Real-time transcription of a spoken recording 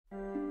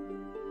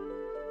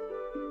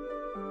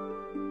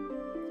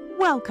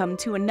Welcome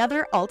to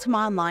another Ultima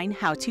Online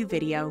how-to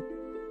video.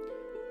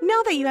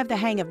 Now that you have the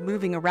hang of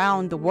moving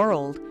around the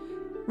world,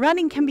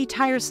 running can be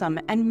tiresome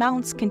and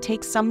mounts can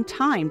take some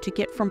time to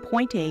get from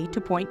point A to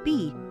point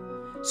B.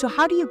 So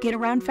how do you get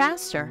around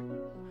faster?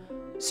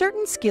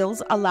 Certain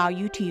skills allow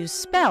you to use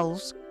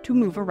spells to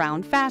move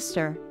around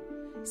faster.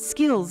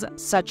 Skills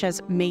such as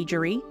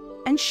Magery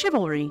and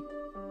Chivalry.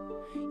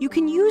 You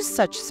can use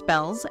such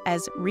spells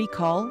as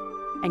Recall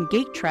and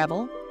Gate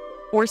Travel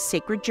or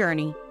Sacred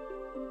Journey.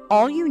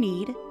 All you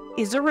need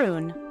is a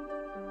rune.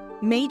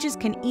 Mages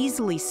can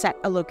easily set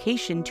a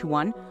location to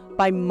one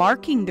by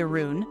marking the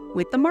rune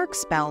with the mark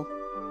spell.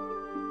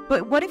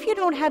 But what if you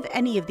don't have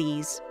any of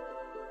these?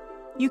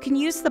 You can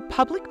use the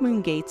public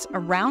moon gates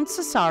around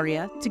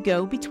Sosaria to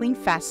go between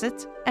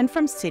facets and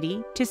from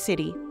city to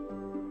city.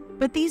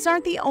 But these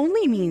aren't the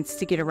only means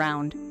to get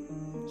around.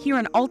 Here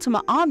in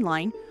Ultima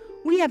Online,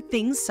 we have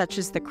things such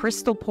as the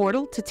Crystal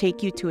Portal to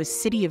take you to a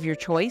city of your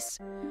choice,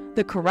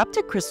 the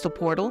Corrupted Crystal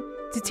Portal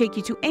to take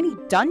you to any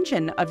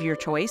dungeon of your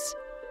choice,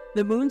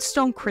 the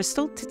Moonstone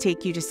Crystal to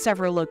take you to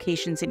several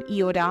locations in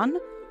Eodan,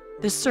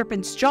 the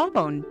Serpent's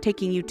Jawbone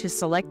taking you to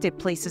selected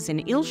places in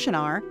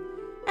Ilshanar,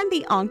 and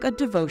the Ankh of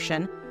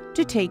Devotion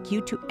to take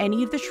you to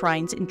any of the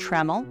shrines in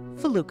Tremel,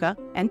 Felucca,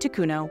 and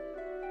Ticuno.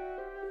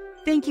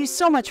 Thank you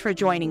so much for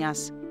joining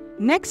us.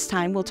 Next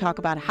time we'll talk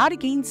about how to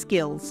gain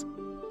skills.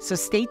 So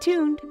stay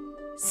tuned.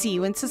 See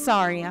you in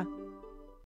Sosaria.